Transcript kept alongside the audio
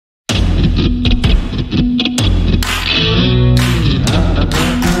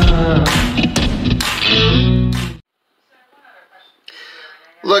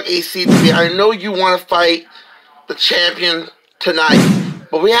EC3, I know you want to fight the champion tonight,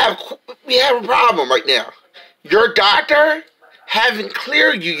 but we have a problem right now. Your doctor haven't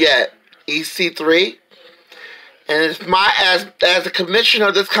cleared you yet, EC3. And as the commissioner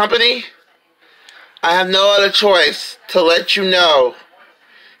of this company, I have no other choice to let you know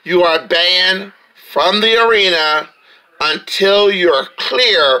you are banned from the arena until you're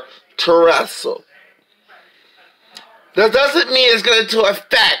clear to wrestle. That doesn't mean it's going to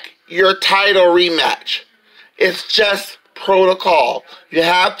affect your title rematch. It's just protocol. You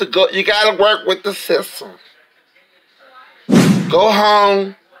have to go, you got to work with the system. Go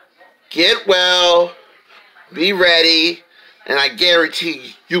home, get well, be ready, and I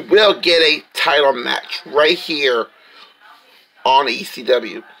guarantee you will get a title match right here on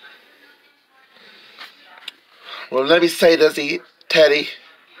ECW. Well, let me say this, Teddy.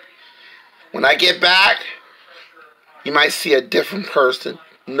 When I get back, you might see a different person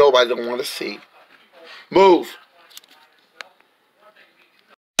nobody don't want to see. Move.